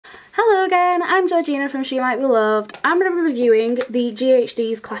Hello again, I'm Georgina from She Might Be Loved. I'm going to be reviewing the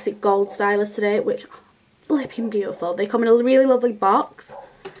GHD's Classic Gold Stylers today, which are flipping beautiful. They come in a really lovely box.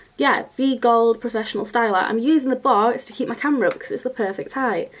 Yeah, the Gold Professional Styler. I'm using the box to keep my camera up because it's the perfect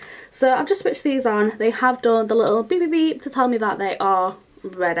height. So I've just switched these on. They have done the little beep beep beep to tell me that they are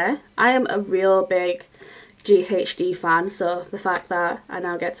ready. I am a real big GHD fan, so the fact that I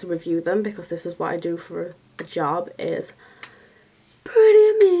now get to review them because this is what I do for a job is pretty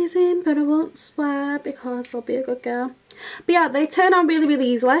amazing, but I won't swear because I'll be a good girl. But yeah, they turn on really, really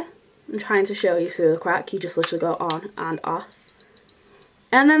easily. I'm trying to show you through the crack. You just literally go on and off.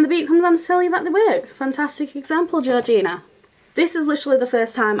 And then the beep comes on to tell you that they work. Fantastic example, Georgina. This is literally the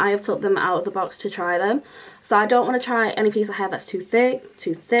first time I have took them out of the box to try them. So I don't want to try any piece of hair that's too thick,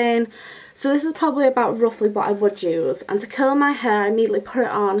 too thin. So this is probably about roughly what I would use. And to curl my hair, I immediately put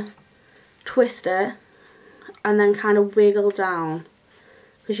it on, twist it, and then kind of wiggle down.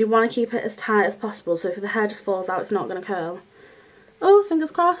 Because you want to keep it as tight as possible, so if the hair just falls out, it's not going to curl. Oh, fingers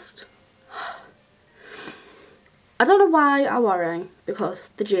crossed. I don't know why I worry,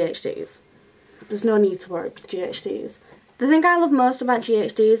 because the GHDs. There's no need to worry with the GHDs. The thing I love most about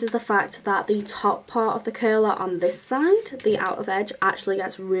GHDs is the fact that the top part of the curler on this side, the outer edge, actually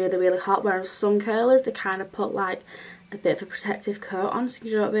gets really, really hot, whereas some curlers, they kind of put like a bit of a protective coat on so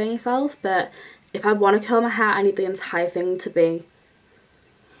you don't burn yourself. But if I want to curl my hair, I need the entire thing to be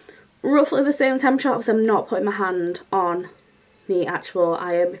roughly the same temperature, because I'm not putting my hand on the actual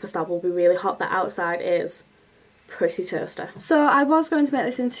iron because that will be really hot. The outside is pretty toasty. So I was going to make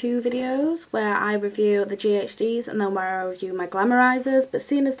this in two videos where I review the GHDs and then where I review my Glamorizers, but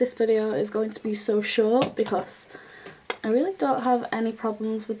seeing as this video is going to be so short because I really don't have any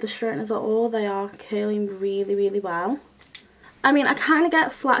problems with the straighteners at all. They are curling really, really well. I mean, I kind of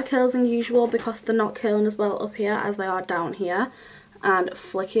get flatter curls than usual because they're not curling as well up here as they are down here, and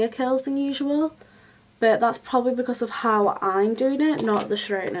flickier curls than usual, but that's probably because of how I'm doing it, not the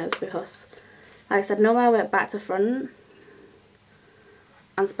straighteners, because like I said, normally I went back to front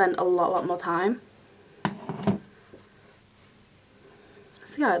and spend a lot more time.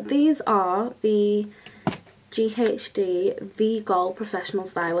 So yeah, these are the GHD The Gold Professional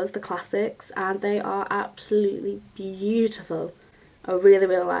Stylers, the classics, and they are absolutely beautiful. I really,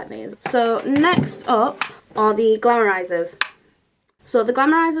 really like these. So next up are the Glamorizers. So the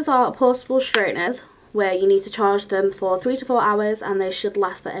Glamorizers are portable straighteners where you need to charge them for 3 to 4 hours, and they should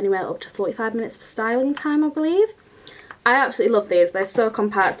last for anywhere up to 45 minutes for styling time, I believe. I absolutely love these. They're so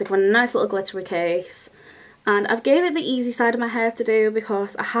compact. They come in a nice little glittery case. And I've gave it the easy side of my hair to do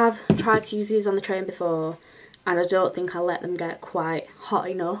because I have tried to use these on the train before and I don't think I let them get quite hot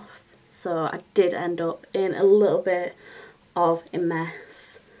enough. So I did end up in a little bit of a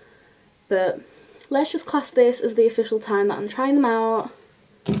mess. But let's just class this as the official time that I'm trying them out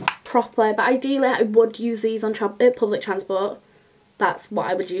properly. But ideally I would use these on public transport. That's what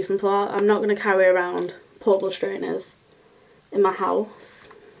I would use them for. I'm not going to carry around portable straighteners in my house.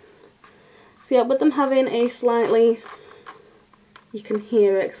 So yeah, with them having a slightly, you can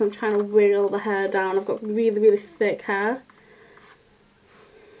hear it because I'm trying to wiggle the hair down. I've got really, really thick hair.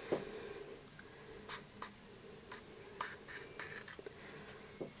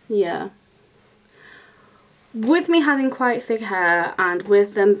 Yeah. With me having quite thick hair and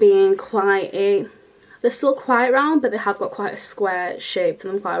with them being quite a, they're still quite round, but they have got quite a square shape to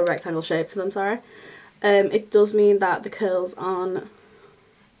them, quite a rectangle shape to them, sorry. It does mean that the curls aren't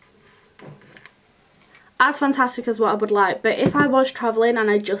as fantastic as what I would like. But if I was travelling and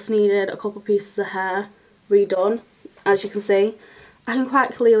I just needed a couple pieces of hair redone, as you can see, I can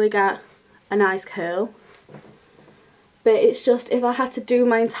quite clearly get a nice curl. But it's just, if I had to do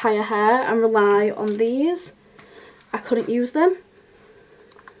my entire hair and rely on these, I couldn't use them.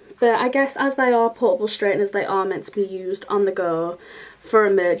 But I guess as they are portable straighteners, they are meant to be used on the go for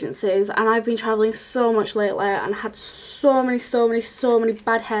emergencies. And I've been travelling so much lately and had so many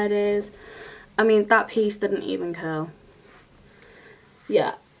bad hair days. I mean, that piece didn't even curl.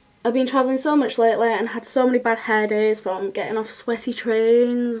 Yeah, I've been travelling so much lately and had so many bad hair days from getting off sweaty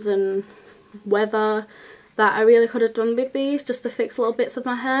trains and weather that I really could have done with these just to fix little bits of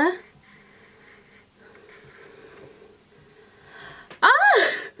my hair. Ah!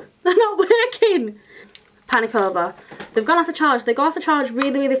 They're not working! Panic over. They've gone off a charge. They go off a charge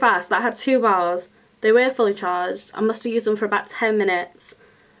really, really fast. That had 2 bars. They were fully charged. I must have used them for about 10 minutes.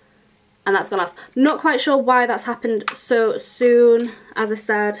 And that's gone off. Not quite sure why that's happened so soon. As I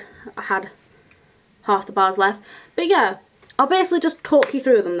said, I had half the bars left. But yeah, I'll basically just talk you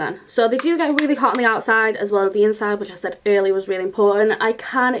through them then. So they do get really hot on the outside as well as the inside, which I said earlier was really important. I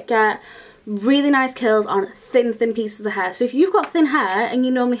can get really nice curls on thin pieces of hair. So if you've got thin hair and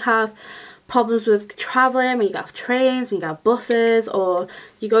you normally have problems with travelling, when you get off trains, when you get off buses, or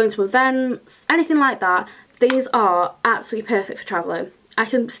you're going to events, anything like that, these are absolutely perfect for travelling. I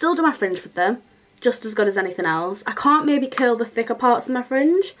can still do my fringe with them, just as good as anything else. I can't maybe curl the thicker parts of my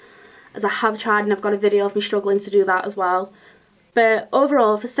fringe, as I have tried and I've got a video of me struggling to do that as well. But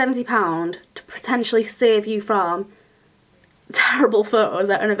overall, for £70 to potentially save you from terrible photos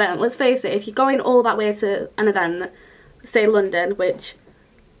at an event. Let's face it, if you're going all that way to an event, say London, which,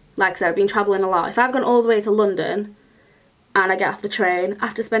 like I said, I've been travelling a lot. If I've gone all the way to London and I get off the train,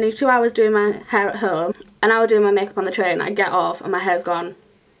 after spending 2 hours doing my hair at home, an hour doing my makeup on the train, I get off and my hair's gone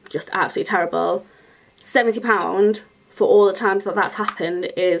just absolutely terrible. £70 for all the times that that's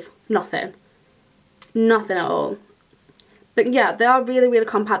happened is nothing. Nothing at all. But yeah, they are really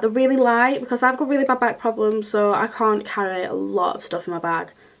compact. They're really light because I've got really bad back problems, so I can't carry a lot of stuff in my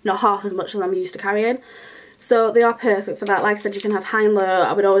bag. Not half as much as I'm used to carrying. So they are perfect for that. Like I said, you can have high and low.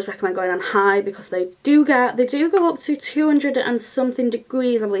 I would always recommend going on high because they do go up to 200 and something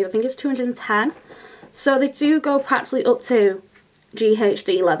degrees, I believe. I think it's 210. So they do go practically up to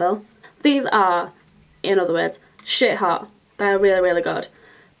GHD level. These are, in other words, shit hot. They're really good.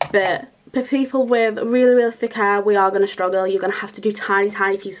 But for people with really thick hair, we are going to struggle. You're going to have to do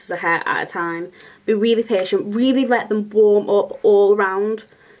tiny pieces of hair at a time. Be really patient. Really let them warm up all around.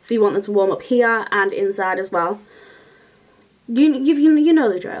 So you want them to warm up here and inside as well. You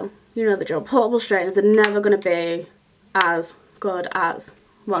know the drill. You know the drill. Portable straighteners are never going to be as good as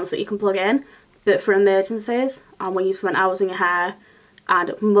ones that you can plug in. But for emergencies, and when you've spent hours in your hair,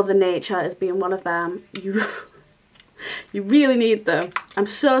 and Mother Nature as being one of them, you really need them. I'm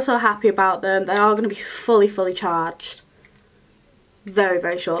so happy about them. They are going to be fully charged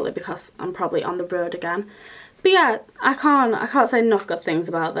very shortly because I'm probably on the road again. But yeah, I can't say enough good things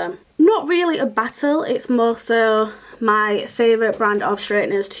about them. Not really a battle, it's more so my favourite brand of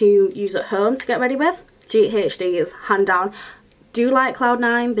straighteners to use at home to get ready with. GHD is hand down. Do like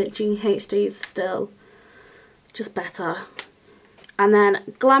Cloud9, but GHD is still just better. And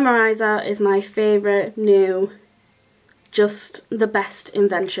then Glamouriser is my favourite new, just the best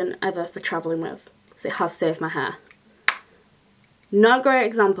invention ever for travelling with. Because it has saved my hair. Not a great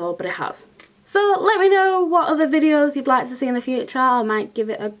example, but it has. So let me know what other videos you'd like to see in the future. I might give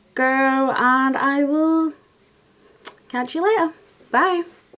it a go and I will catch you later. Bye.